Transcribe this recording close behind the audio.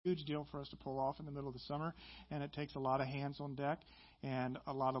huge deal for us to pull off in the middle of the summer, and it takes a lot of hands on deck and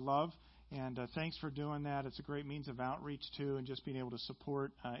a lot of love. And thanks for doing that. It's a great means of outreach, too, and just being able to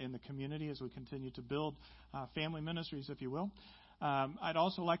support in the community as we continue to build family ministries, if you will. I'd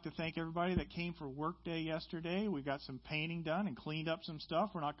also like to thank everybody that came for work day yesterday. We got some painting done and cleaned up some stuff.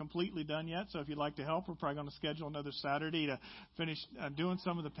 We're not completely done yet, so if you'd like to help, we're probably going to schedule another Saturday to finish doing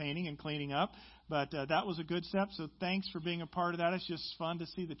some of the painting and cleaning up. But that was a good step, so thanks for being a part of that. It's just fun to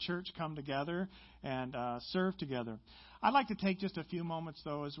see the church come together and serve together. I'd like to take just a few moments,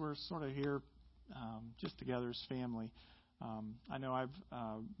 though, as we're sort of here just together as family. I know I've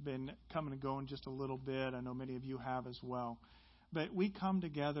been coming and going just a little bit. I know many of you have as well. But we come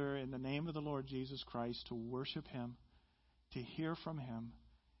together in the name of the Lord Jesus Christ to worship Him, to hear from Him,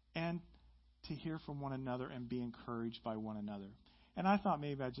 and to hear from one another and be encouraged by one another. And I thought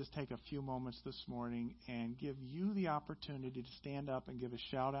maybe I'd just take a few moments this morning and give you the opportunity to stand up and give a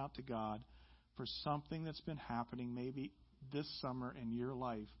shout out to God for something that's been happening maybe this summer in your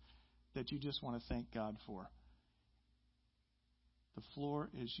life that you just want to thank God for. The floor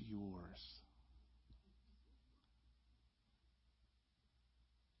is yours.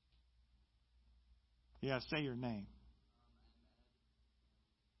 Yeah, say your name.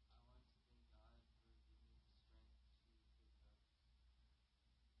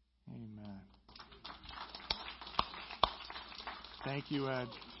 Amen. Thank you, Ed.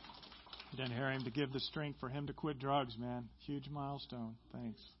 You didn't hear him to give the strength for him to quit drugs, man. Huge milestone.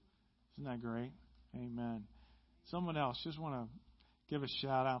 Thanks. Isn't that great? Amen. Someone else, just want to give a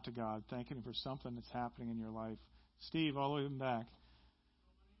shout out to God, thanking Him for something that's happening in your life. Steve, all the way back.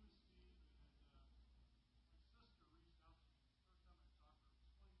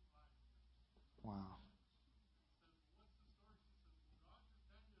 Wow.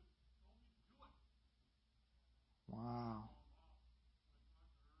 Wow.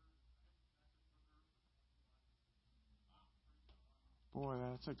 Boy,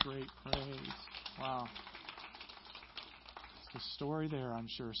 that's a great praise. Wow. It's the story there, I'm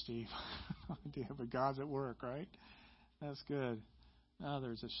sure, Steve. But God's at work, right? That's good. Now,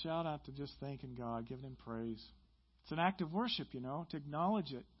 there's a shout out to just thanking God, giving Him praise. It's an act of worship, to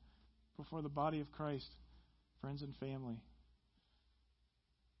acknowledge it before the body of Christ, friends and family.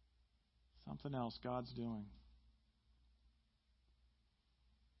 Something else God's doing.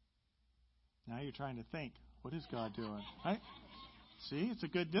 Now you're trying to think, what is God doing? Right? See, it's a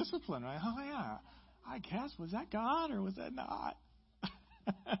good discipline, right? Oh, yeah. I guess, was that God or was that not?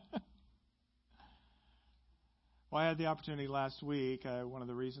 Well, I had the opportunity last week. One of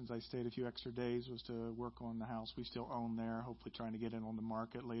the reasons I stayed a few extra days was to work on the house we still own there, hopefully trying to get it on the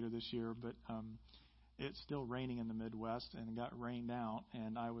market later this year. But it's still raining in the Midwest, and it got rained out,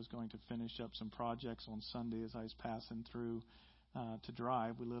 and I was going to finish up some projects on Sunday as I was passing through to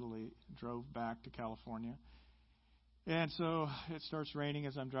drive. We literally drove back to California. And so it starts raining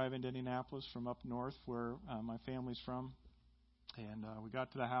as I'm driving to Indianapolis from up north where my family's from. And we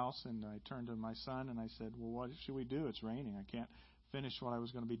got to the house, and I turned to my son, and I said, well, what should we do? It's raining. I can't finish what I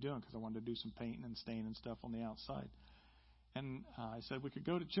was going to be doing because I wanted to do some painting and staining and stuff on the outside. And I said we could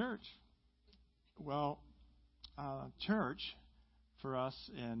go to church. Well, church for us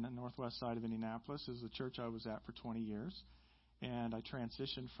in the northwest side of Indianapolis is the church I was at for 20 years. And I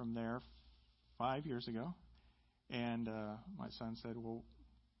transitioned from there 5 years ago. And my son said, well,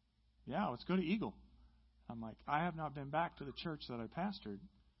 yeah, let's go to Eagle. I'm like, I have not been back to the church that I pastored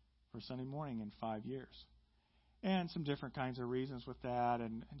for Sunday morning in 5 years. And some different kinds of reasons with that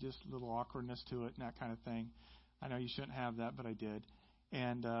and just a little awkwardness to it and that kind of thing. I know you shouldn't have that, but I did.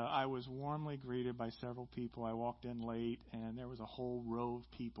 And I was warmly greeted by several people. I walked in late, and there was a whole row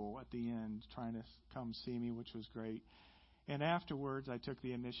of people at the end trying to come see me, which was great. And afterwards, I took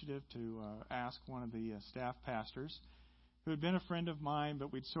the initiative to ask one of the staff pastors, who had been a friend of mine,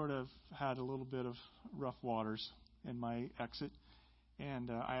 but we'd sort of had a little bit of rough waters in my exit.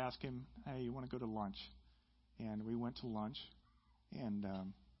 And I asked him, hey, you want to go to lunch? And we went to lunch, and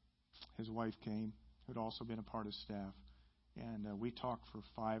his wife came, who had also been a part of staff. And we talked for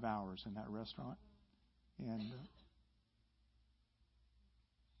 5 hours in that restaurant. And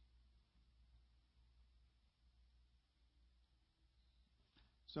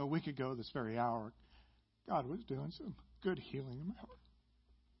so a week ago, this very hour, God was doing some good healing in my heart.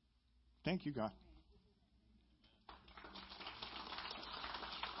 Thank you, God.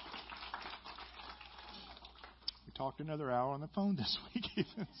 We talked another hour on the phone this week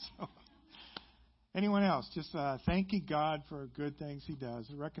even. So, anyone else? Just thanking God for good things He does.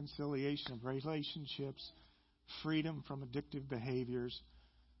 The reconciliation of relationships, freedom from addictive behaviors.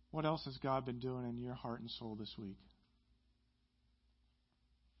 What else has God been doing in your heart and soul this week?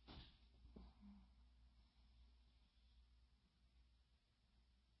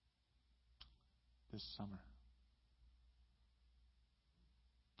 this summer.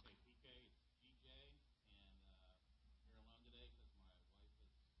 Hey, PK, it's GJ, and here alone today because my wife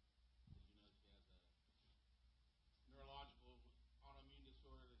is, as you know, she has a neurological autoimmune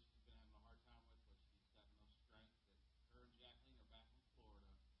disorder that she's been having a hard time with, but she's got no strength. That her and Jacqueline are back from Florida.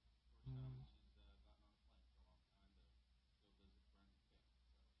 First time that she's gotten on a plane for a long time to go visit friends and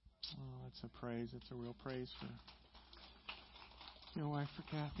family. So Oh, that's a praise. It's a real praise for your wife, for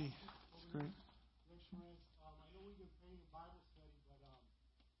Kathy. It's great. Thanks, friends. I know we've been praying in Bible study, but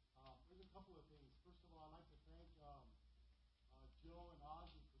there's a couple of things. First of all, I'd like to thank Joe and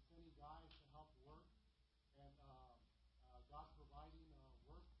Ozzy for sending guys to help work, and God's providing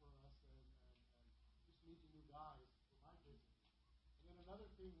work for us, and just needing new guys for my business. And then another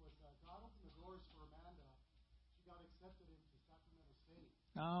thing was God opened the doors for Amanda. She got accepted into Sacramento State.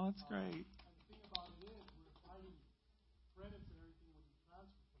 Oh, that's great. And the thing about it is, we're fighting credits and everything when you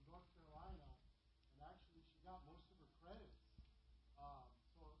transfer from North Carolina, and actually she got most of her credits. So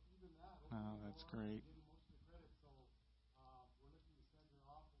even that. Oh, that's great. Getting most of the credits, so we're looking to send her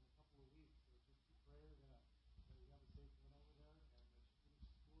off in a couple of weeks. So just keep prayer that we have a safe run over there, and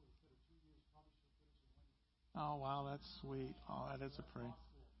that she finishes school instead of 2 years. Probably she'll finish in 1 year. Oh, wow, that's sweet. Oh, that is a praise.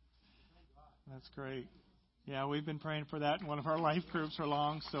 Thank God. That's great. Yeah, we've been praying for that in one of our life groups for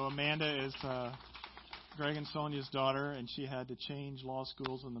long. So Amanda is Greg and Sonia's daughter, and she had to change law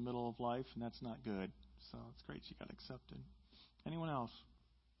schools in the middle of life, and that's not good. So it's great she got accepted. Anyone else?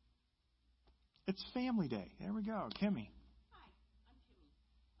 It's Family Day. There we go. Kimmy. Hi, I'm Kimmy.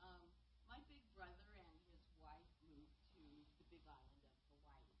 My big brother and his wife moved to the Big Island of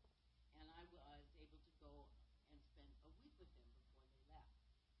Hawaii, and I was able to go and spend a week with them before they left.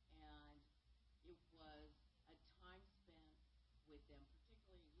 And it was a time spent with them,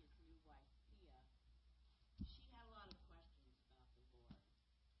 particularly his new wife, Pia. She had a lot of questions about the Lord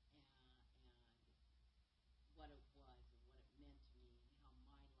and what it was and what it meant to me and how my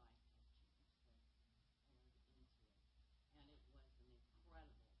life has changed into it. And it was an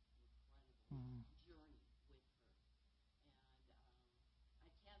incredible journey with her.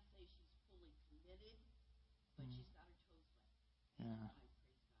 And I can't say she's fully committed, but she's got her toes wet. And Yeah. I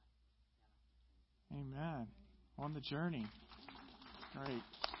praise God for that opportunity. Amen. On the journey. Great.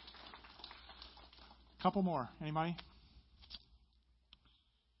 Couple more. Anybody?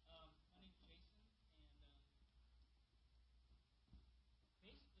 My name's Jason, and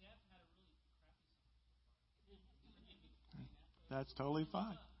basically I've had a really crappy summer so far. Forgive me for saying that. But That's totally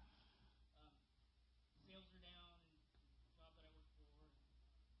fine. Sales are down, and the job that I work for,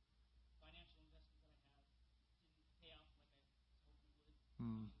 and financial investment that I had didn't pay off like I was hoping it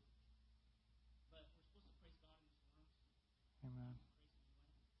would. But we're supposed to praise God in the storms. Amen.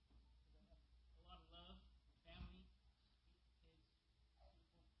 Praise Him anyway. Because I have a lot of love, family, kids,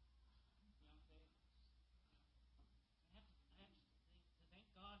 beautiful fiance. I have to thank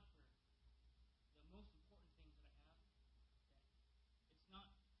God for the most important things that I have. That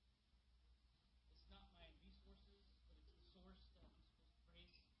it's not my resources, but it's the source that I'm supposed to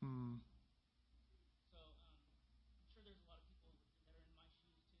praise. So I'm sure there's a lot of people that are in my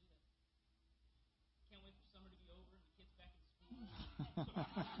shoes too that can't wait for summer to be over and the kids back in school.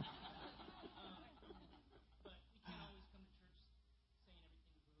 But we can't always come to church saying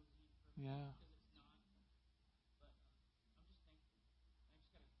everything's rosy and perfect Yeah. because it's not. But I'm just thankful. And I just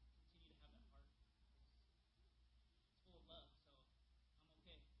got to continue to have that heart. It's full of love, so I'm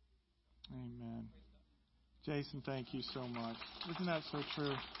okay. Amen. Praise God. Jason, thank you so much. Isn't that so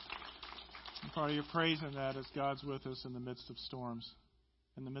true? And part of your praise in that is God's with us in the midst of storms,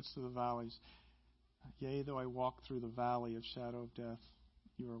 in the midst of the valleys. Yea, though I walk through the valley of shadow of death,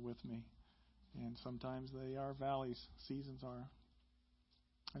 you are with me. And sometimes they are valleys. Seasons are.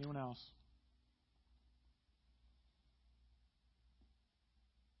 Anyone else?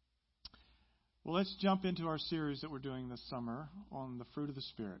 Well, let's jump into our series that we're doing this summer on the fruit of the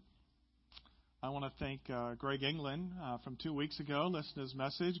Spirit. I want to thank Greg England from 2 weeks ago. Listen to his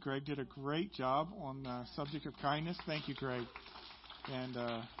message. Greg did a great job on the subject of kindness. Thank you, Greg. And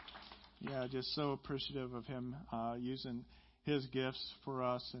just so appreciative of him using his gifts for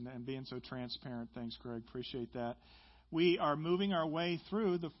us and being so transparent. Thanks, Greg. Appreciate that. We are moving our way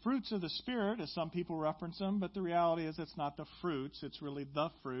through the fruits of the Spirit, as some people reference them, but the reality is it's not the fruits. It's really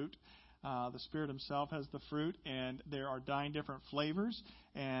the fruit. The Spirit Himself has the fruit, and there are 9 different flavors.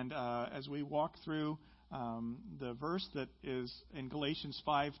 And as we walk through the verse that is in Galatians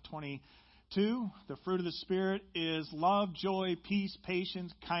 5:22, the fruit of the Spirit is love, joy, peace,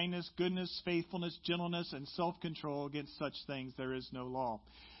 patience, kindness, goodness, faithfulness, gentleness, and self-control. Against such things there is no law.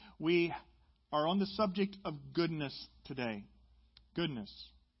 We are on the subject of goodness today. Goodness.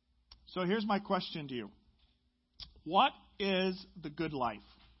 So here's my question to you. What is the good life?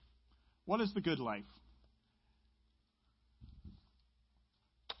 What is the good life?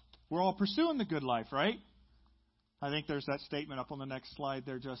 We're all pursuing the good life, right? I think there's that statement up on the next slide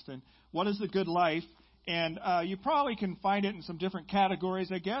there, Justin. What is the good life? And you probably can find it in some different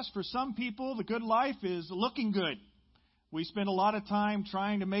categories, I guess. For some people, the good life is looking good. We spend a lot of time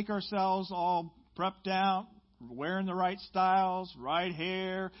trying to make ourselves all prepped out, wearing the right styles, right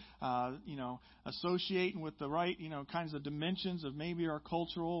hair, associating with the right, kinds of dimensions of maybe our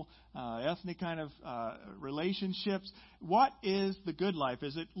cultural, ethnic kind of relationships. What is the good life?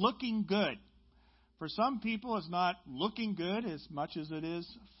 Is it looking good? For some people, it's not looking good as much as it is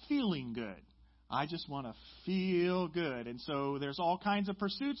feeling good. I just want to feel good. And so there's all kinds of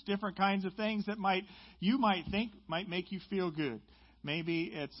pursuits, different kinds of things that you might think might make you feel good.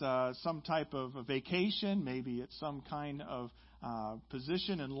 Maybe it's some type of a vacation. Maybe it's some kind of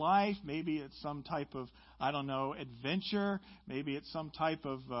position in life. Maybe it's some type of, adventure. Maybe it's some type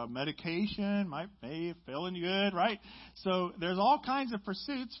of medication. Might be feeling good, right? So there's all kinds of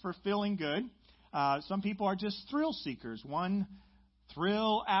pursuits for feeling good. Some people are just thrill seekers, one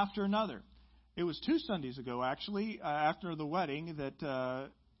thrill after another. It was 2 Sundays ago, actually, after the wedding, that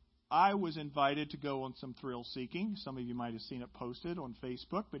I was invited to go on some thrill seeking. Some of you might have seen it posted on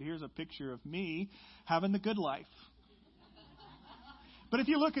Facebook, but here's a picture of me having the good life. But if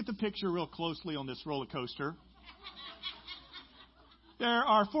you look at the picture real closely on this roller coaster, there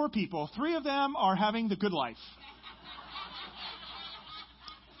are 4 people. 3 of them are having the good life.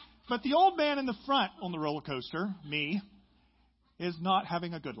 But the old man in the front on the roller coaster, me, is not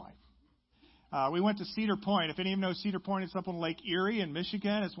having a good life. We went to Cedar Point. If any of you know Cedar Point, it's up on Lake Erie in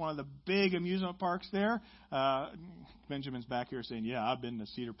Michigan. It's one of the big amusement parks there. Benjamin's back here saying, yeah, I've been to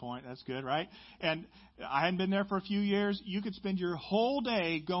Cedar Point. That's good, right? And I hadn't been there for a few years. You could spend your whole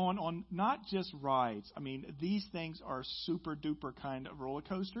day going on not just rides. I mean, these things are super duper kind of roller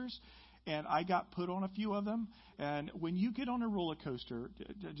coasters. And I got put on a few of them. And when you get on a roller coaster,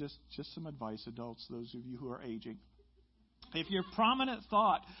 just some advice, adults, those of you who are aging. If your prominent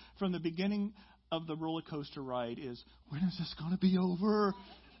thought from the beginning of the roller coaster ride is, when is this going to be over?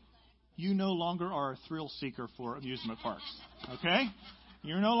 You no longer are a thrill seeker for amusement parks. Okay?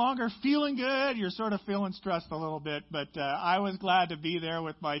 You're no longer feeling good. You're sort of feeling stressed a little bit. But I was glad to be there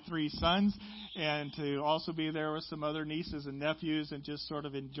with my 3 sons and to also be there with some other nieces and nephews and just sort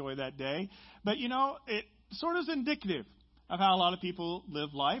of enjoy that day. But, it sort of is indicative of how a lot of people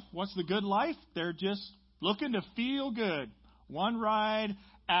live life. What's the good life? They're just looking to feel good. One ride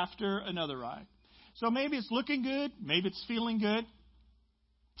after another ride. So maybe it's looking good. Maybe it's feeling good.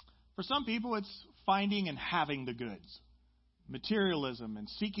 For some people, it's finding and having the goods. Materialism and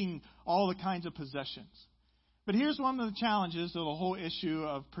seeking all the kinds of possessions. But here's one of the challenges of the whole issue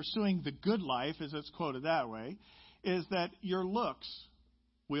of pursuing the good life, as it's quoted that way, is that your looks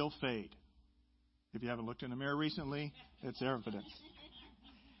will fade. If you haven't looked in the mirror recently, it's evidence.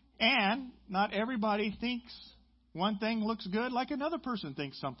 And not everybody thinks one thing looks good like another person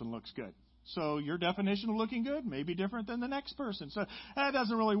thinks something looks good. So your definition of looking good may be different than the next person. So that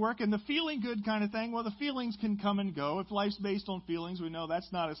doesn't really work. And the feeling good kind of thing, well, the feelings can come and go. If life's based on feelings, we know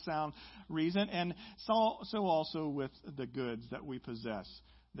that's not a sound reason. And so also with the goods that we possess.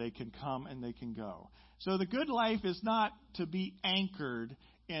 They can come and they can go. So the good life is not to be anchored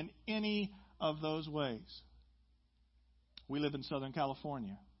in any of those ways. We live in Southern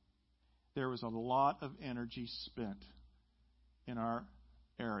California. There was a lot of energy spent in our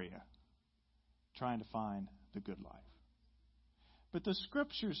area trying to find the good life. But the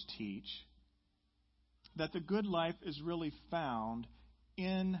Scriptures teach that the good life is really found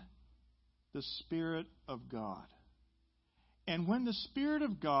in the Spirit of God. And when the Spirit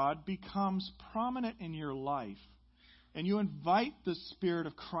of God becomes prominent in your life, and you invite the Spirit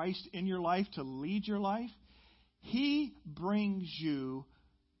of Christ in your life to lead your life, He brings you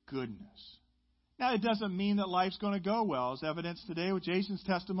goodness. Now, it doesn't mean that life's going to go well. As evidenced today with Jason's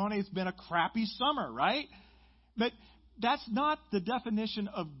testimony, it's been a crappy summer, right? But that's not the definition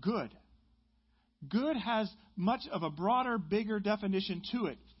of good. Good has much of a broader, bigger definition to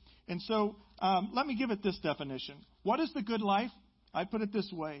it. And so, let me give it this definition. What is the good life? I put it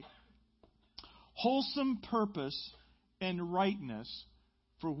this way. Wholesome purpose and rightness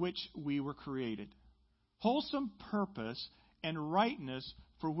for which we were created. Wholesome purpose and rightness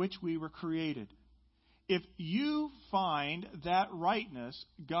for which we were created. If you find that rightness,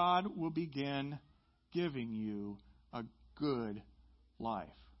 God will begin giving you a good life.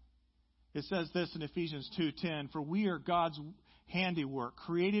 It says this in Ephesians 2:10, for we are God's handiwork,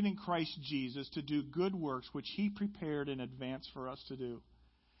 created in Christ Jesus to do good works which He prepared in advance for us to do.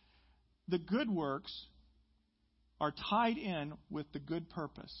 the good works are tied in with the good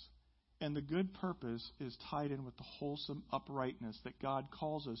purpose. And the good purpose is tied in with the wholesome uprightness that God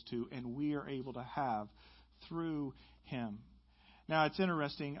calls us to, and we are able to have through Him. Now, it's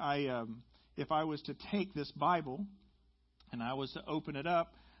interesting. If I was to take this Bible and I was to open it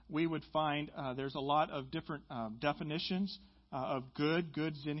up, we would find there's a lot of different definitions of good.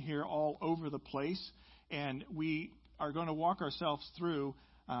 Good's in here all over the place. And we are going to walk ourselves through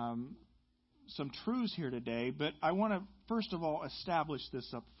some truths here today. But I want to, first of all, establish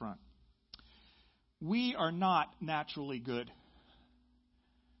this up front. We are not naturally good.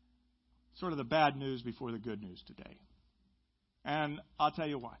 Sort of the bad news before the good news today. And I'll tell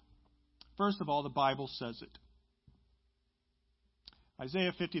you why. First of all, the Bible says it.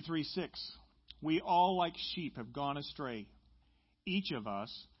 Isaiah 53:6. We all like sheep have gone astray. Each of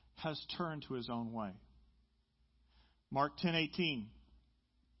us has turned to his own way. Mark 10:18.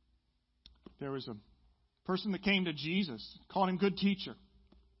 There was a person that came to Jesus, called him good teacher.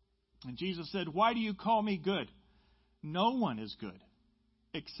 And Jesus said, why do you call me good? No one is good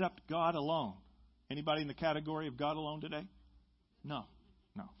except God alone. Anybody in the category of God alone today? No.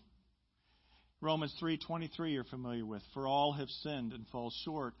 Romans 3:23 you're familiar with. For all have sinned and fall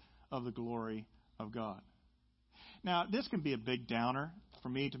short of the glory of God. Now, this can be a big downer for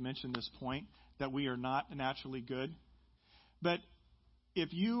me to mention this point, that we are not naturally good. But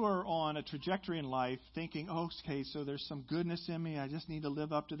if you are on a trajectory in life thinking, oh, okay, so there's some goodness in me, I just need to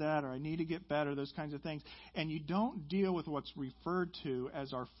live up to that, or I need to get better, those kinds of things, and you don't deal with what's referred to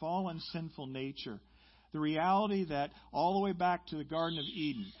as our fallen sinful nature, the reality that all the way back to the Garden of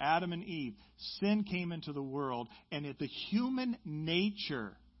Eden, Adam and Eve, sin came into the world, and the human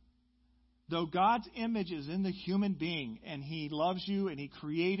nature, though God's image is in the human being, and He loves you, and He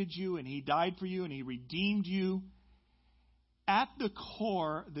created you, and He died for you, and He redeemed you, at the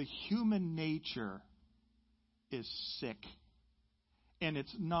core, the human nature is sick. And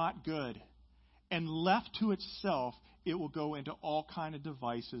it's not good. And left to itself, it will go into all kinds of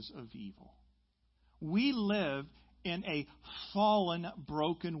devices of evil. We live in a fallen,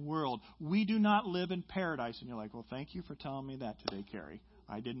 broken world. We do not live in paradise. And you're like, well, thank you for telling me that today, Carrie.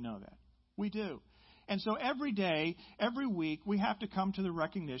 I didn't know that. We do. And so every day, every week, we have to come to the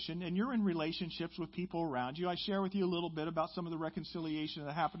recognition, and you're in relationships with people around you. I share with you a little bit about some of the reconciliation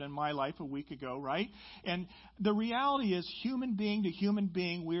that happened in my life a week ago, right? And the reality is, human being to human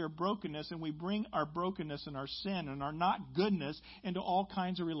being, we are brokenness, and we bring our brokenness and our sin and our not goodness into all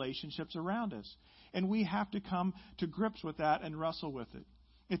kinds of relationships around us. And we have to come to grips with that and wrestle with it.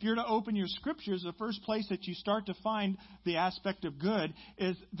 If you're to open your scriptures, the first place that you start to find the aspect of good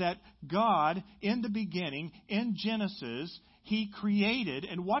is that God, in the beginning, in Genesis, He created.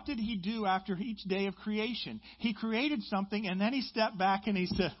 And what did He do after each day of creation? He created something, and then He stepped back and He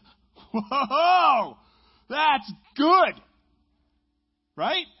said, whoa, that's good.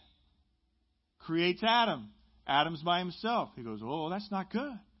 Right? Creates Adam. Adam's by himself. He goes, oh, that's not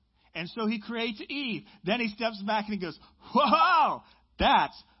good. And so He creates Eve. Then He steps back and He goes, whoa,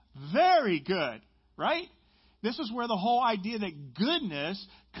 that's very good, right? This is where the whole idea that goodness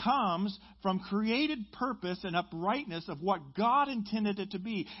comes from created purpose and uprightness of what God intended it to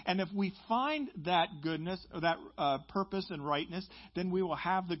be. And if we find that goodness, or that purpose and rightness, then we will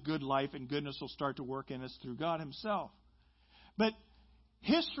have the good life, and goodness will start to work in us through God Himself. But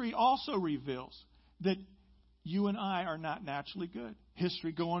history also reveals that you and I are not naturally good.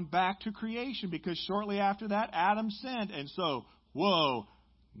 History going back to creation, because shortly after that, Adam sinned. And so, whoa,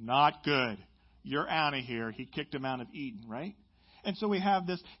 not good. You're out of here. He kicked him out of Eden, right? And so we have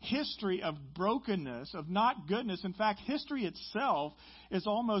this history of brokenness, of not goodness. In fact, history itself is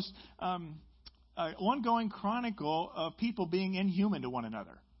almost an ongoing chronicle of people being inhuman to one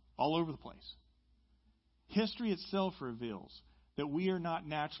another all over the place. History itself reveals that we are not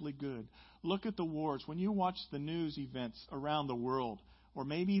naturally good. Look at the wars. When you watch the news events around the world, or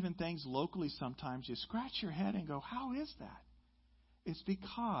maybe even things locally sometimes, you scratch your head and go, how is that? It's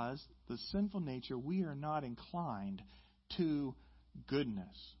because the sinful nature, we are not inclined to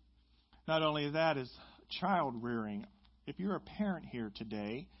goodness. Not only that is child rearing. If you're a parent here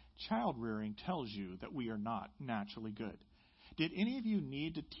today, child rearing tells you that we are not naturally good. Did any of you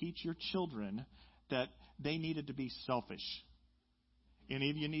need to teach your children that they needed to be selfish? Any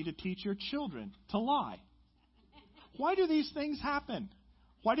of you need to teach your children to lie? Why do these things happen?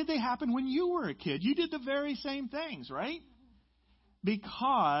 Why did they happen when you were a kid? You did the very same things, right?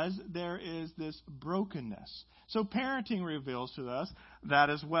 Because there is this brokenness. So parenting reveals to us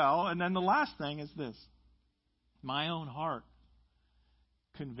that as well. And then the last thing is this. My own heart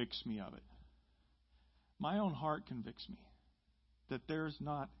convicts me of it. My own heart convicts me that there's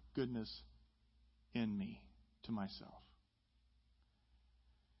not goodness in me to myself.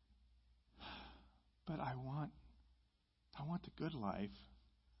 But I want the good life.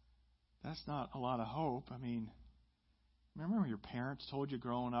 That's not a lot of hope. I mean, remember when your parents told you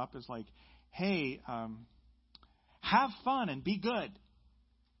growing up, it's like, hey, have fun and be good.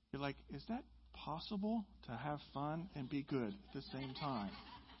 You're like, is that possible to have fun and be good at the same time?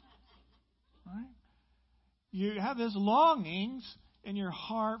 Right? You have this longings in your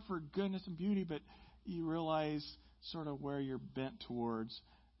heart for goodness and beauty, but you realize sort of where you're bent towards,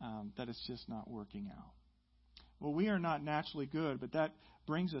 that it's just not working out. Well, we are not naturally good, but that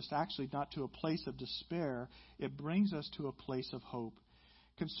brings us actually not to a place of despair. It brings us to a place of hope.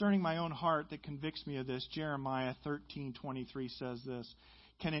 Concerning my own heart that convicts me of this, Jeremiah 13:23 says this,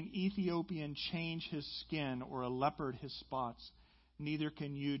 "Can an Ethiopian change his skin or a leopard his spots? Neither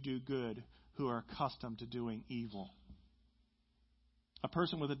can you do good who are accustomed to doing evil." A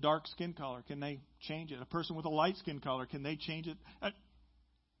person with a dark skin color, can they change it? A person with a light skin color, can they change it?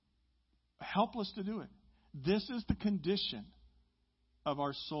 Helpless to do it. This is the condition of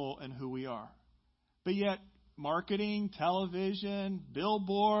our soul and who we are. But yet, marketing, television,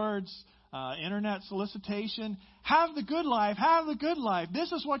 billboards, internet solicitation, have the good life, have the good life.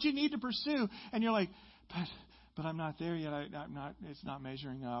 This is what you need to pursue. And you're like, but I'm not there yet. I'm not. It's not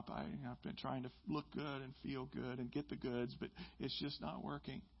measuring up. I've been trying to look good and feel good and get the goods, but it's just not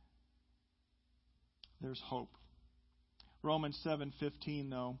working. There's hope. Romans 7:15,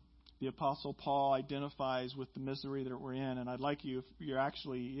 though, the Apostle Paul identifies with the misery that we're in. And I'd like you, if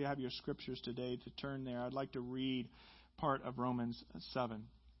you have your scriptures today, to turn there. I'd like to read part of Romans 7.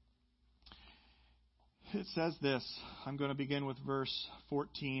 It says this. I'm going to begin with verse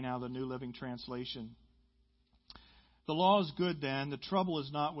 14 out of the New Living Translation. "The law is good then. The trouble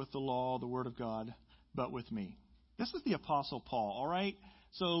is not with the law, the Word of God, but with me." This is the Apostle Paul, all right?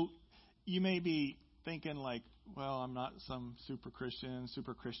 So you may be thinking like, well, I'm not some super Christians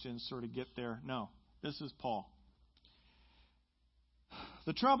sort of get there. No, this is Paul.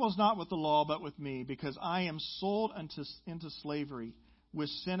 "The trouble is not with the law, but with me, because I am sold into slavery, with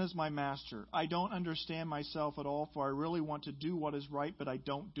sin as my master. I don't understand myself at all, for I really want to do what is right, but I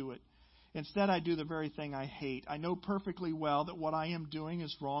don't do it. Instead, I do the very thing I hate. I know perfectly well that what I am doing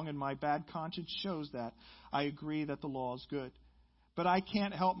is wrong, and my bad conscience shows that. I agree that the law is good. But I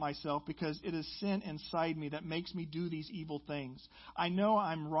can't help myself, because it is sin inside me that makes me do these evil things. I know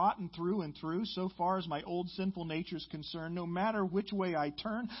I'm rotten through and through so far as my old sinful nature is concerned. No matter which way I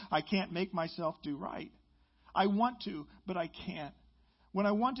turn, I can't make myself do right. I want to, but I can't. When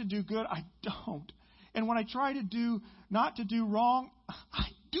I want to do good, I don't. And when I try to do not to do wrong, I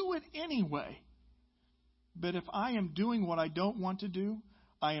do it anyway. But if I am doing what I don't want to do,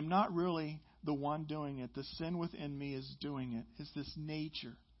 I am not really the one doing it. The sin within me is doing it. It's this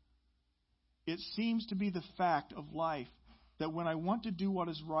nature. It seems to be the fact of life that when I want to do what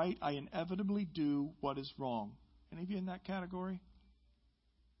is right, I inevitably do what is wrong." Any of you in that category?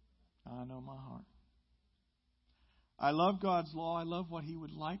 I know my heart. "I love God's law. I love what He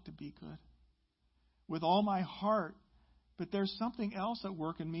would like to be good with all my heart. But there's something else at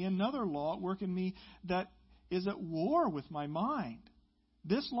work in me, another law at work in me that is at war with my mind.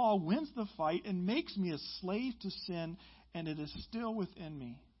 This law wins the fight and makes me a slave to sin, and it is still within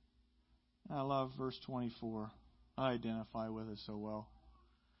me." I love verse 24. I identify with it so well.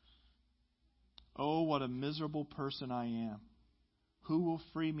 "Oh, what a miserable person I am. Who will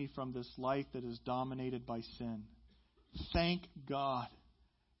free me from this life that is dominated by sin? Thank God.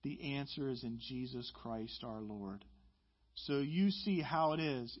 The answer is in Jesus Christ our Lord." So you see how it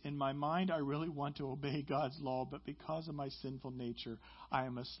is. In my mind, I really want to obey God's law, but because of my sinful nature, I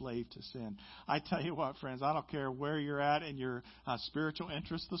am a slave to sin. I tell you what, friends, I don't care where you're at in your spiritual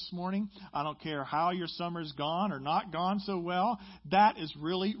interest this morning. I don't care how your summer's gone or not gone so well. That is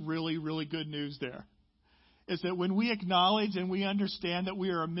really, really, really good news there. Is that when we acknowledge and we understand that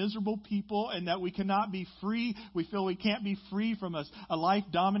we are a miserable people and that we cannot be free, we feel we can't be free from a life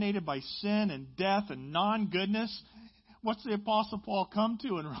dominated by sin and death and non-goodness. What's the Apostle Paul come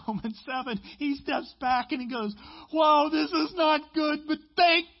to in Romans 7? He steps back and he goes, "Whoa, this is not good, but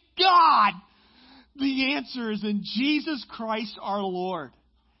thank God. The answer is in Jesus Christ our Lord."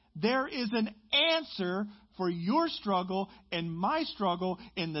 There is an answer for your struggle and my struggle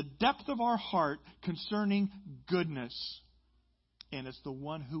in the depth of our heart concerning goodness. And it's the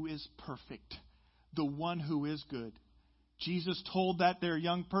one who is perfect, the one who is good. Jesus told that there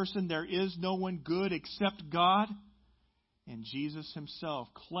young person, there is no one good except God. And Jesus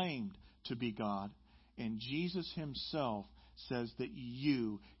Himself claimed to be God. And Jesus Himself says that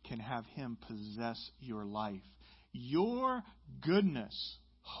you can have Him possess your life. Your goodness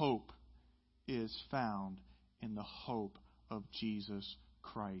hope is found in the hope of Jesus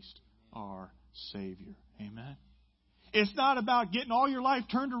Christ, our Savior. Amen. It's not about getting all your life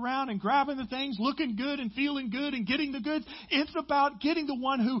turned around and grabbing the things, looking good and feeling good and getting the goods. It's about getting the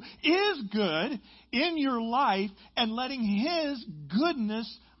one who is good in your life and letting His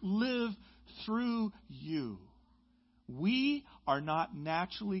goodness live through you. We are not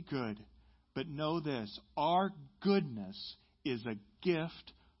naturally good, but know this: our goodness is a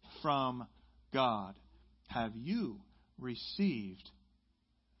gift from God. Have you received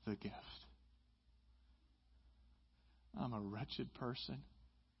the gift? I'm a wretched person.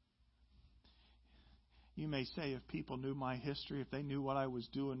 You may say, if people knew my history, if they knew what I was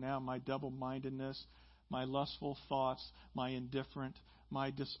doing now, my double-mindedness, my lustful thoughts, my indifferent,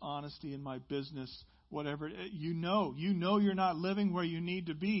 my dishonesty in my business, whatever, you know you're not living where you need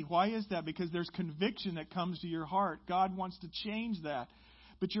to be. Why is that? Because there's conviction that comes to your heart. God wants to change that.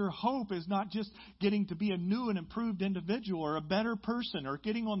 But your hope is not just getting to be a new and improved individual or a better person or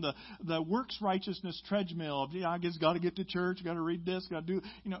getting on the works righteousness treadmill of, I guess got to get to church, got to read this, got to do,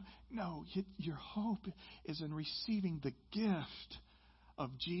 No, your hope is in receiving the gift of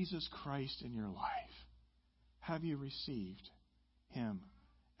Jesus Christ in your life. Have you received Him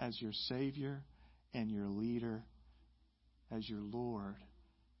as your Savior and your leader, as your Lord,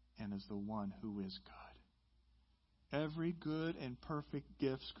 and as the one who is good? Every good and perfect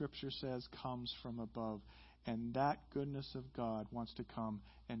gift, Scripture says, comes from above. And that goodness of God wants to come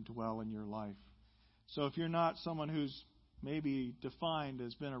and dwell in your life. So if you're not someone who's maybe defined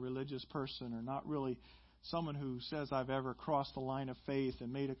as being a religious person, or not really someone who says, I've ever crossed the line of faith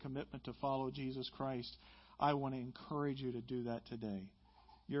and made a commitment to follow Jesus Christ, I want to encourage you to do that today.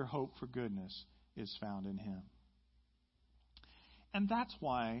 Your hope for goodness is found in Him. And that's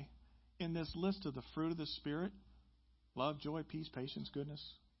why in this list of the fruit of the Spirit, love, joy, peace, patience, goodness,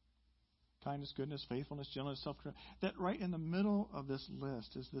 kindness, goodness, faithfulness, gentleness, self-control, that right in the middle of this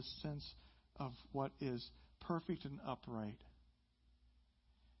list is this sense of what is perfect and upright.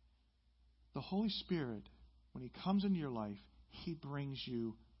 The Holy Spirit, when He comes into your life, He brings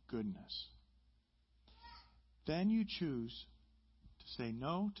you goodness. Then you choose to say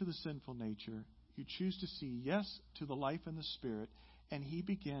no to the sinful nature. You choose to see yes to the life in the Spirit. And He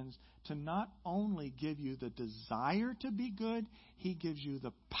begins to not only give you the desire to be good, He gives you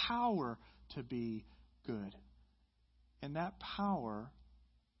the power to be good. And that power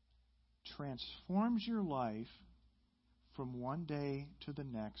transforms your life from one day to the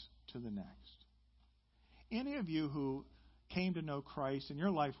next to the next. Any of you who came to know Christ and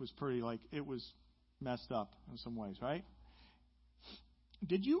your life was pretty it was messed up in some ways, right?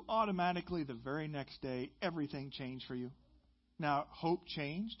 Did you automatically the very next day, everything changed for you? Now, hope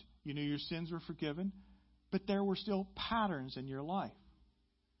changed. You knew your sins were forgiven. But there were still patterns in your life.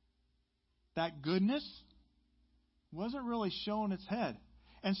 That goodness wasn't really showing its head.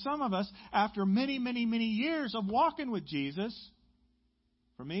 And some of us, after many, many, many years of walking with Jesus,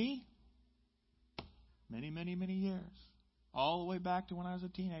 for me, many, many, many years, all the way back to when I was a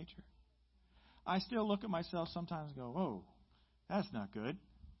teenager, I still look at myself sometimes and go, whoa, that's not good.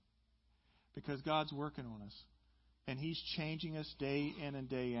 Because God's working on us. And He's changing us day in and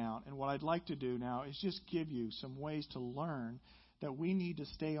day out. And what I'd like to do now is just give you some ways to learn that we need to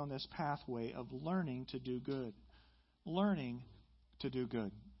stay on this pathway of learning to do good. Learning to do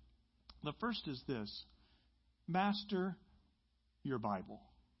good. The first is this: master your Bible.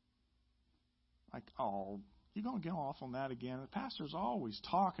 You're going to get off on that again. The pastor's always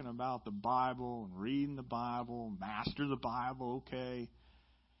talking about the Bible and reading the Bible, master the Bible, okay.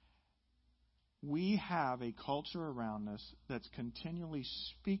 We have a culture around us that's continually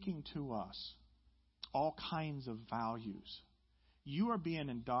speaking to us all kinds of values. You are being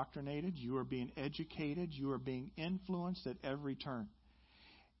indoctrinated. You are being educated. You are being influenced at every turn.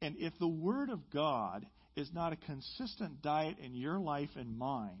 And if the Word of God is not a consistent diet in your life and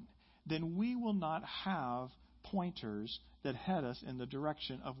mine, then we will not have pointers that head us in the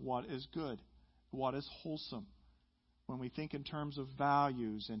direction of what is good, what is wholesome. When we think in terms of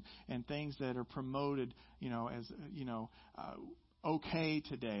values and things that are promoted, as okay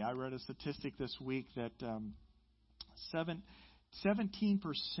today. I read a statistic this week that 17%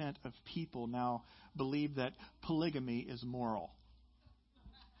 of people now believe that polygamy is moral.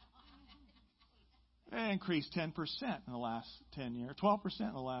 It increased 10% in the last 10 years, 12%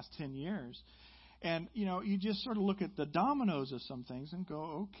 in the last 10 years. And, you just sort of look at the dominoes of some things and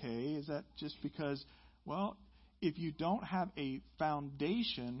go, okay, is that just because, well, if you don't have a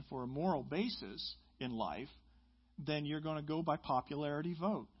foundation for a moral basis in life, then you're going to go by popularity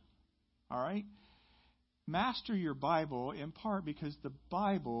vote. All right? master your Bible in part because the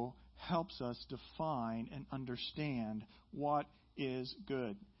Bible helps us define and understand what is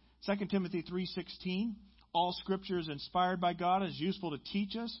good. 2 Timothy 3:16, all Scripture is inspired by God, is useful to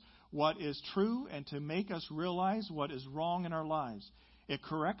teach us what is true and to make us realize what is wrong in our lives. It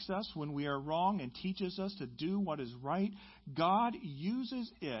corrects us when we are wrong and teaches us to do what is right. God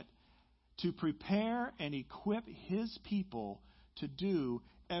uses it to prepare and equip His people to do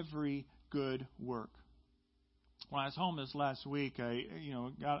every good work. When I was home this last week, I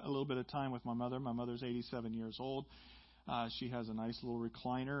got a little bit of time with my mother. My mother's 87 years old. She has a nice little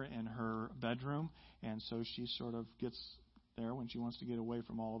recliner in her bedroom, and so she sort of gets there when she wants to get away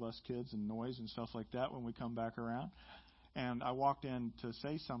from all of us kids and noise and stuff like that when we come back around. And I walked in to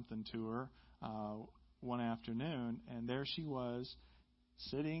say something to her one afternoon, and there she was,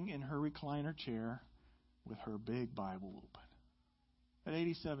 sitting in her recliner chair with her big Bible open at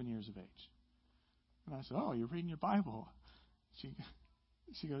 87 years of age. And I said, "Oh, you're reading your Bible?" She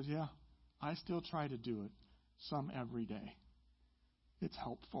goes, "Yeah, I still try to do it some every day. It's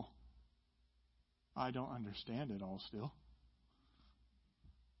helpful. I don't understand it all still."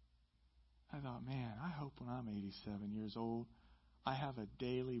 I thought, man, I hope when I'm 87 years old, I have a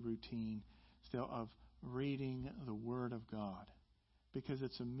daily routine still of reading the Word of God. Because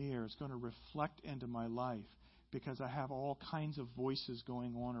it's a mirror. It's going to reflect into my life. Because I have all kinds of voices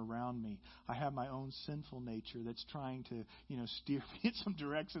going on around me. I have my own sinful nature that's trying to, steer me in some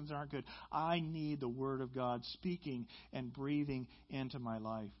directions that aren't good. I need the Word of God speaking and breathing into my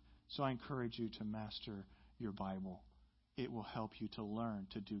life. So I encourage you to master your Bible. It will help you to learn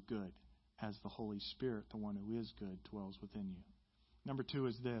to do good as the Holy Spirit, the one who is good, dwells within you. Number 2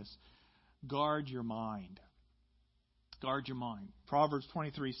 is this. Guard your mind. Guard your mind. Proverbs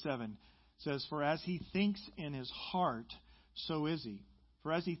 23:7 says, "For as he thinks in his heart, so is he."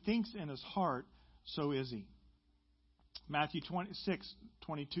 For as he thinks in his heart, so is he. Matthew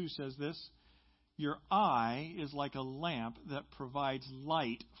 26:22 says this, "Your eye is like a lamp that provides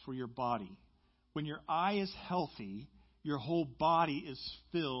light for your body. When your eye is healthy, your whole body is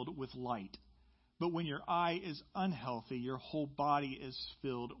filled with light. But when your eye is unhealthy, your whole body is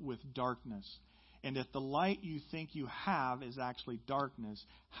filled with darkness. And if the light you think you have is actually darkness,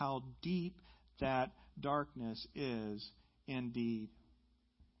 how deep that darkness is indeed."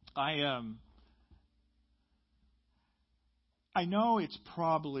 I know it's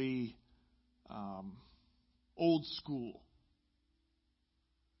probably old school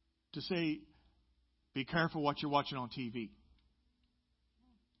to say, be careful what you're watching on TV.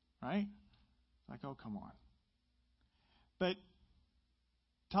 Right? Like, oh, come on. But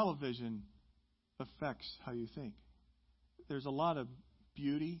television affects how you think. There's a lot of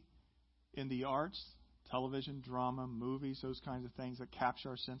beauty in the arts, television, drama, movies, those kinds of things that capture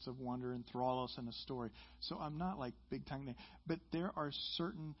our sense of wonder and enthrall us in a story. So I'm not like big time, but there are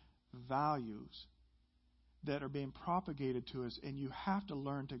certain values that are being propagated to us, and you have to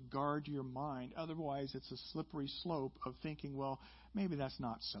learn to guard your mind. Otherwise, it's a slippery slope of thinking, well, maybe that's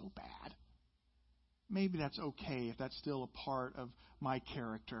not so bad. Maybe that's okay if that's still a part of my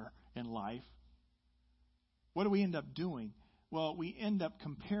character in life. What do we end up doing? Well, we end up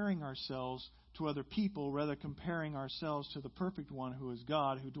comparing ourselves to other people rather than comparing ourselves to the perfect one who is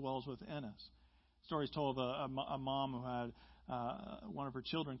God, who dwells within us. The story is told of a mom who had one of her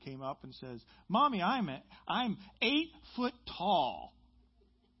children came up and says, "Mommy, I'm 8 foot tall."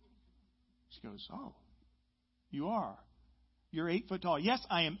 She goes, "Oh, you are? You're 8 foot tall?" "Yes,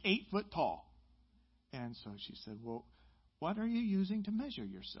 I am 8 foot tall." And so she said, "Well, what are you using to measure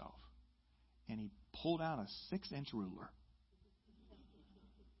yourself?" And he pulled out a 6-inch ruler.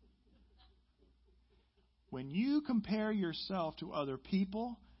 When you compare yourself to other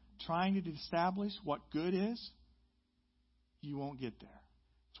people, trying to establish what good is, you won't get there.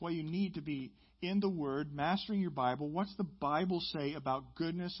 That's why you need to be in the Word, mastering your Bible. What's the Bible say about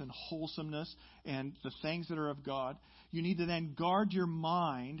goodness and wholesomeness and the things that are of God? You need to then guard your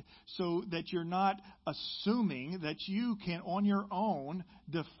mind so that you're not assuming that you can on your own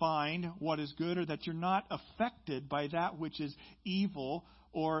define what is good, or that you're not affected by that which is evil,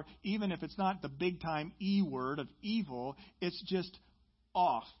 or even if it's not the big time E word of evil, it's just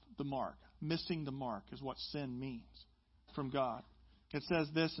off the mark. Missing the mark is what sin means from God. It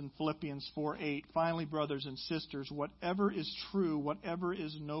says this in Philippians 4:8, "Finally, brothers and sisters, whatever is true, whatever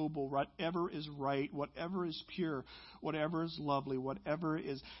is noble, whatever is right, whatever is pure, whatever is lovely, whatever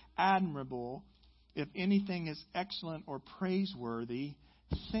is admirable, if anything is excellent or praiseworthy,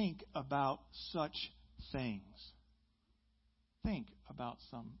 think about such things." Think about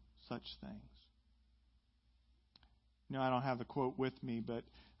some such things. I don't have the quote with me, but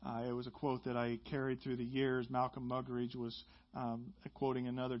it was a quote that I carried through the years. Malcolm Muggeridge was quoting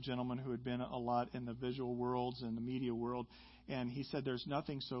another gentleman who had been a lot in the visual worlds and the media world. And he said, there's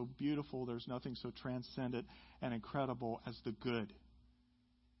nothing so beautiful, there's nothing so transcendent and incredible as the good.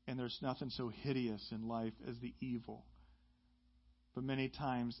 And there's nothing so hideous in life as the evil. But many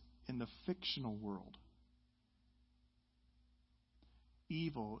times in the fictional world,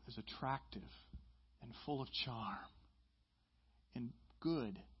 evil is attractive and full of charm. And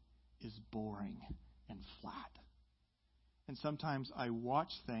good is boring and flat. And sometimes I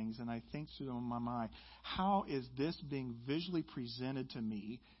watch things and I think through them in my mind, how is this being visually presented to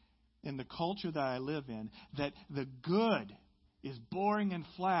me in the culture that I live in, that the good is boring and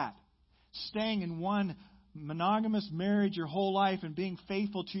flat? Staying in one monogamous marriage your whole life and being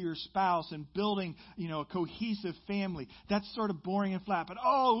faithful to your spouse and building, a cohesive family, that's sort of boring and flat. But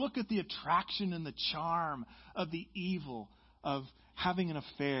look at the attraction and the charm of the evil of having an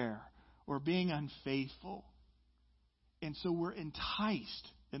affair or being unfaithful. And so we're enticed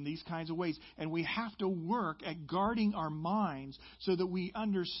in these kinds of ways. And we have to work at guarding our minds so that we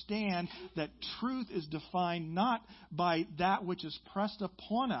understand that truth is defined not by that which is pressed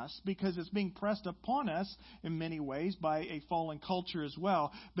upon us, because it's being pressed upon us in many ways by a fallen culture as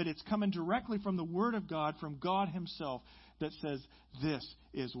well, but it's coming directly from the Word of God, from God Himself, that says this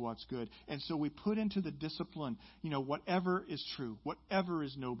is what's good. And so we put into the discipline, whatever is true, whatever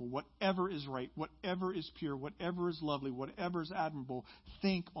is noble, whatever is right, whatever is pure, whatever is lovely, whatever is admirable,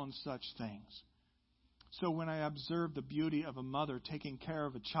 think on such things. So when I observe the beauty of a mother taking care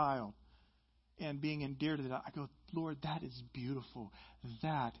of a child and being endeared to that, I go, Lord, that is beautiful.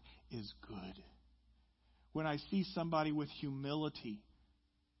 That is good. When I see somebody with humility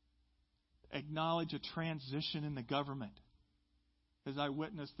acknowledge a transition in the government, as I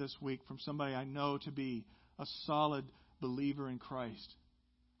witnessed this week from somebody I know to be a solid believer in Christ,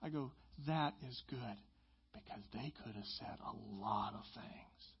 I go, that is good, because they could have said a lot of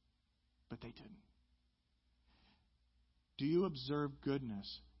things, but they didn't. Do you observe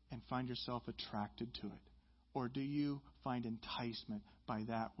goodness and find yourself attracted to it? Or do you find enticement by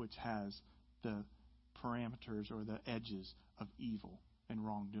that which has the parameters or the edges of evil and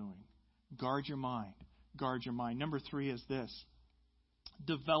wrongdoing? Guard your mind. Guard your mind. Number 3 is this.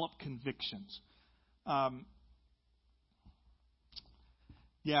 Develop convictions. I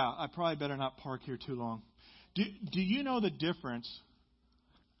probably better not park here too long. Do you know the difference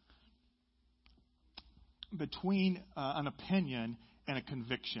between an opinion and a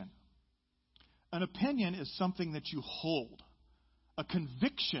conviction? An opinion is something that you hold. A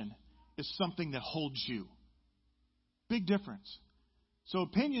conviction is something that holds you. Big difference. So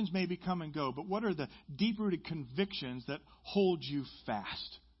opinions maybe come and go, but what are the deep-rooted convictions that hold you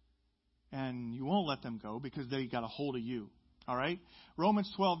fast? And you won't let them go because they got a hold of you. All right? Romans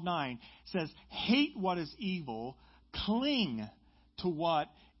 12:9 says, hate what is evil, cling to what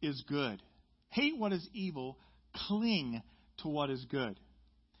is good. Hate what is evil, cling to what is good.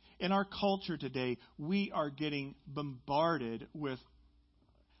 In our culture today, we are getting bombarded with,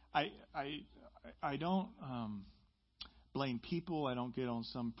 I don't blame people. I don't get on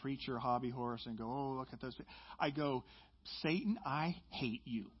some preacher hobby horse and go, oh, look at those people. I go, Satan, I hate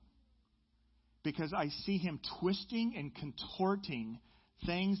you. Because I see him twisting and contorting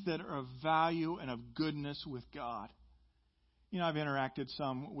things that are of value and of goodness with God. I've interacted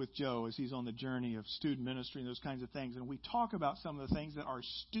some with Joe as he's on the journey of student ministry and those kinds of things. And we talk about some of the things that our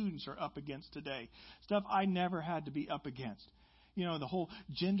students are up against today. Stuff I never had to be up against. The whole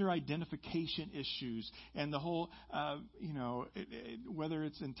gender identification issues and the whole, whether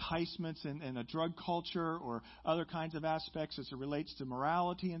it's enticements in a drug culture or other kinds of aspects as it relates to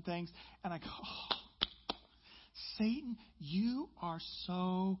morality and things. And I go, Satan, you are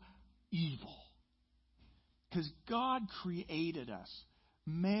so evil. Because God created us,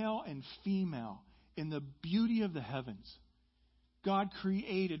 male and female, in the beauty of the heavens. God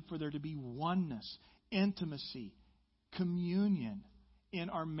created for there to be oneness, intimacy, communion in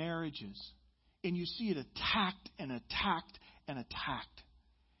our marriages. And you see it attacked and attacked and attacked.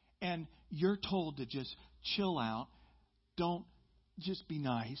 And you're told to just chill out. Don't just be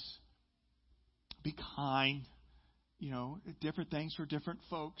nice. Be kind. Different things for different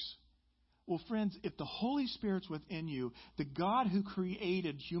folks. Well, friends, if the Holy Spirit's within you, the God who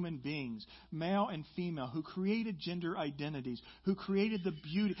created human beings, male and female, who created gender identities, who created the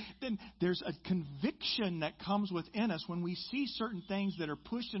beauty, then there's a conviction that comes within us when we see certain things that are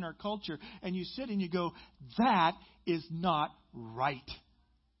pushed in our culture, and you sit and you go, that is not right.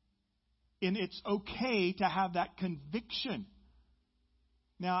 And it's okay to have that conviction.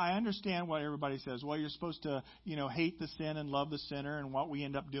 Now, I understand what everybody says. Well, you're supposed to, hate the sin and love the sinner. And what we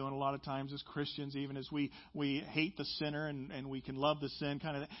end up doing a lot of times as Christians, even as we hate the sinner and we can love the sin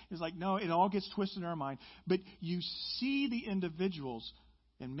kind of thing. It's like, no, it all gets twisted in our mind. But you see the individuals,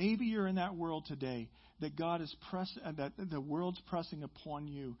 and maybe you're in that world today, that God is that the world's pressing upon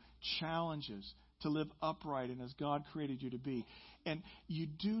you challenges to live upright and as God created you to be. And you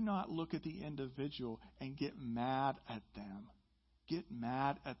do not look at the individual and get mad at them. Get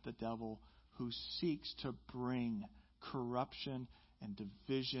mad at the devil who seeks to bring corruption and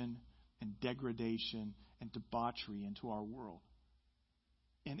division and degradation and debauchery into our world.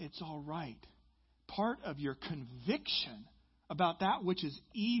 And it's all right. Part of your conviction about that which is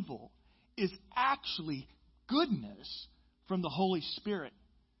evil is actually goodness from the Holy Spirit.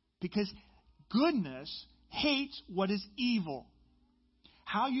 Because goodness hates what is evil.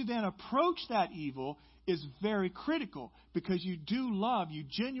 How you then approach that evil is very critical, because you do love, you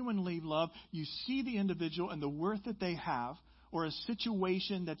genuinely love, you see the individual and the worth that they have, or a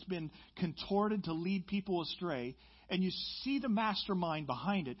situation that's been contorted to lead people astray, and you see the mastermind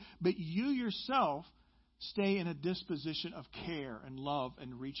behind it, but you yourself stay in a disposition of care and love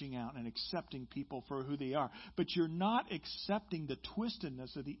and reaching out and accepting people for who they are. But you're not accepting the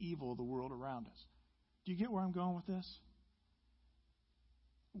twistedness of the evil of the world around us. Do you get where I'm going with this?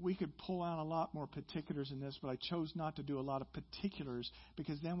 We could pull out a lot more particulars in this, but I chose not to do a lot of particulars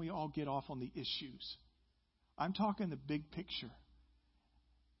because then we all get off on the issues. I'm talking the big picture.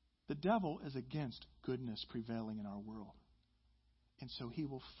 The devil is against goodness prevailing in our world. And so he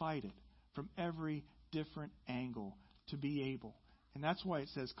will fight it from every different angle to be able. And that's why it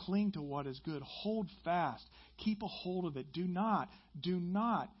says, cling to what is good. Hold fast. Keep a hold of it. Do not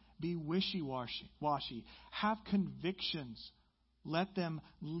be wishy-washy. Have convictions. Let them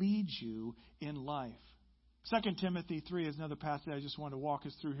lead you in life. 2 Timothy 3 is another passage I just want to walk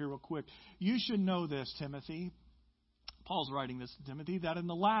us through here real quick. You should know this, Timothy. Paul's writing this to Timothy, that in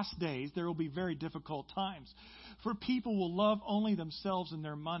the last days there will be very difficult times. For people will love only themselves and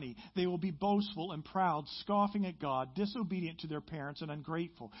their money. They will be boastful and proud, scoffing at God, disobedient to their parents, and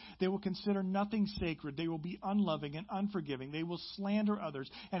ungrateful. They will consider nothing sacred. They will be unloving and unforgiving. They will slander others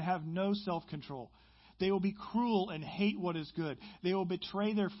and have no self-control. They will be cruel and hate what is good. They will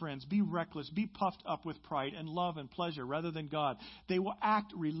betray their friends, be reckless, be puffed up with pride and love and pleasure rather than God. They will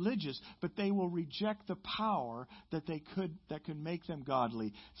act religious, but they will reject the power that could make them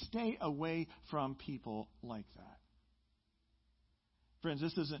godly. Stay away from people like that. Friends,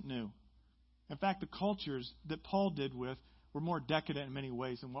 this isn't new. In fact, the cultures that Paul did with were more decadent in many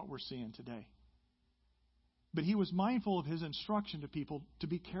ways than what we're seeing today. But he was mindful of his instruction to people to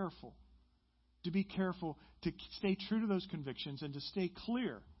be careful. To be careful, to stay true to those convictions, and to stay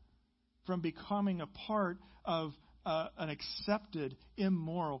clear from becoming a part of an accepted,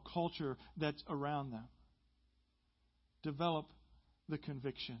 immoral culture that's around them. Develop the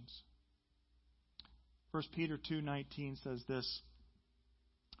convictions. 1 Peter 2:19 says this,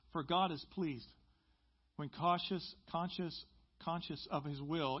 for God is pleased when conscious of his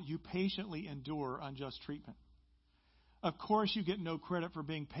will, you patiently endure unjust treatment. Of course, you get no credit for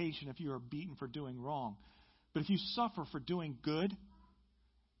being patient if you are beaten for doing wrong. But if you suffer for doing good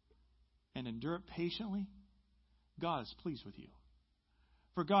and endure it patiently, God is pleased with you.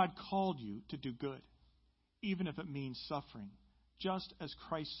 For God called you to do good, even if it means suffering, just as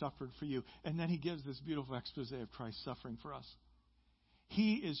Christ suffered for you. And then he gives this beautiful expose of Christ's suffering for us.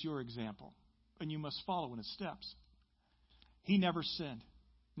 He is your example, and you must follow in his steps. He never sinned,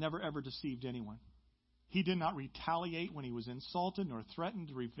 never ever deceived anyone. He did not retaliate when he was insulted, nor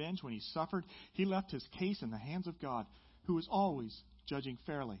threatened revenge when he suffered. He left his case in the hands of God, who is always judging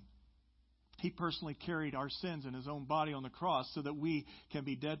fairly. He personally carried our sins in his own body on the cross so that we can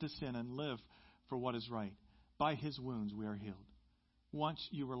be dead to sin and live for what is right. By his wounds we are healed. Once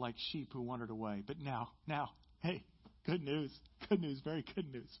you were like sheep who wandered away, but now, hey, good news, very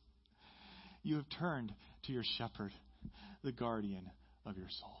good news. You have turned to your shepherd, the guardian of your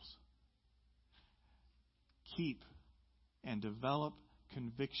souls. Keep and develop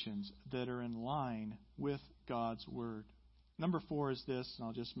convictions that are in line with God's word. Number 4 is this, and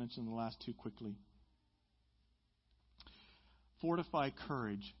I'll just mention the last two quickly. Fortify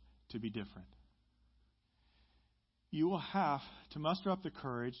courage to be different. You will have to muster up the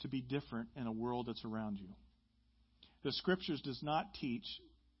courage to be different in a world that's around you. The Scriptures does not teach,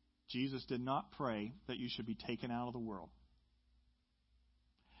 Jesus did not pray that you should be taken out of the world.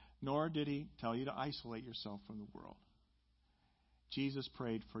 Nor did he tell you to isolate yourself from the world. Jesus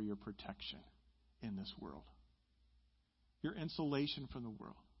prayed for your protection in this world. Your insulation from the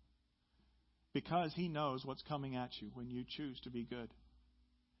world. Because he knows what's coming at you when you choose to be good.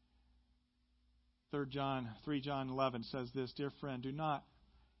 3 John 11 says this, "Dear friend, do not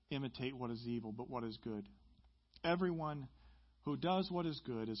imitate what is evil, but what is good. Everyone who does what is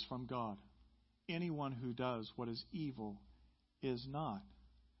good is from God. Anyone who does what is evil has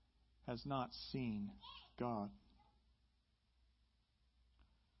not seen God."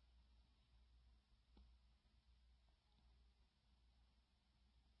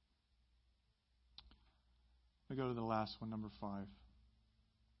 We go to the last one, number 5.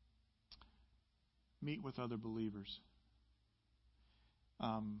 Meet with other believers.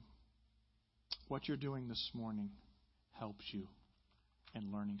 What you're doing this morning helps you in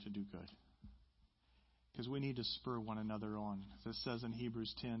learning to do good. Because we need to spur one another on. As it says in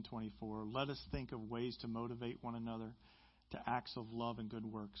Hebrews 10:24, "Let us think of ways to motivate one another to acts of love and good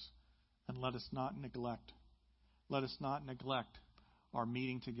works. And let us not neglect our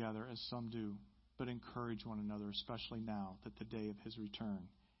meeting together as some do, but encourage one another, especially now that the day of His return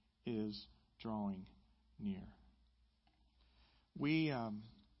is drawing near." We,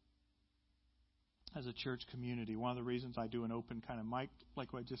 as a church community, one of the reasons I do an open kind of mic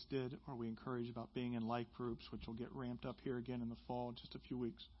like what I just did, or we encourage about being in life groups, which will get ramped up here again in the fall in just a few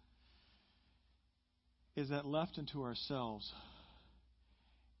weeks, is that left into ourselves,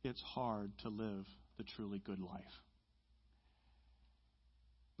 it's hard to live the truly good life.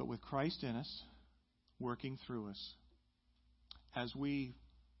 But with Christ in us, working through us, as we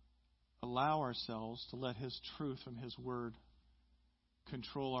allow ourselves to let His truth from His Word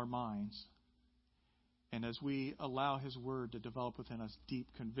control our minds, and as we allow His Word to develop within us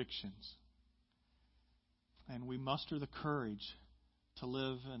deep convictions, and we muster the courage to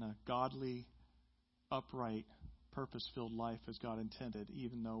live in a godly, upright, purpose-filled life as God intended,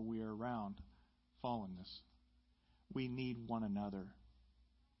 even though we are around fallenness, we need one another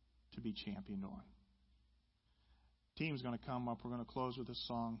to be championed on. Team's going to come up. We're going to close with a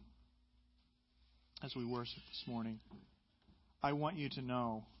song as we worship this morning. I want you to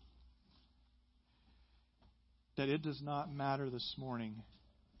know that it does not matter this morning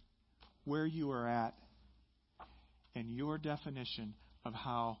where you are at and your definition of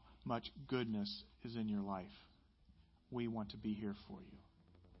how much goodness is in your life. We want to be here for you.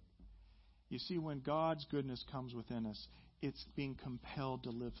 You see, when God's goodness comes within us, it's being compelled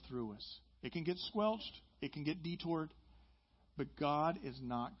to live through us. It can get squelched. It can get detoured. But God is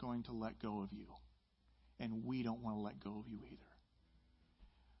not going to let go of you. And we don't want to let go of you either.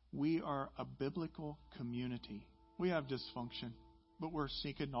 We are a biblical community. We have dysfunction, but we're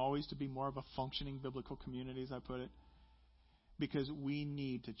seeking always to be more of a functioning biblical community, as I put it, because we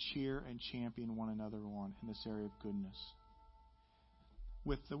need to cheer and champion one another on in this area of goodness.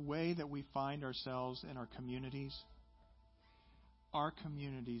 With the way that we find ourselves in our communities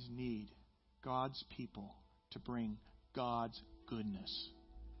need God's people to bring God's goodness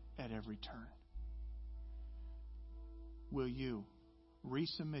at every turn. Will you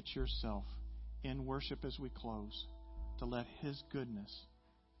resubmit yourself in worship as we close to let His goodness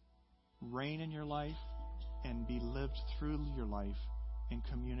reign in your life and be lived through your life in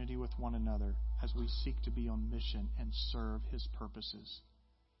community with one another as we seek to be on mission and serve His purposes?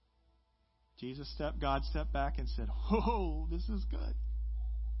 God stepped back and said, "Oh, this is good."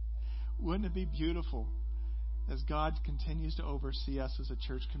 Wouldn't it be beautiful as God continues to oversee us as a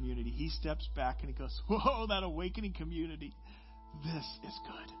church community? He steps back and He goes, "Whoa, that awakening community, this is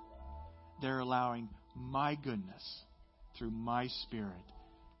good. They're allowing my goodness through my Spirit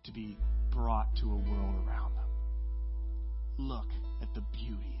to be brought to a world around them." Look at the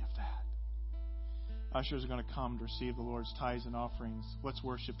beauty of that. Ushers are going to come to receive the Lord's tithes and offerings. Let's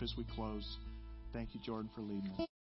worship as we close. Thank you, Jordan, for leading us.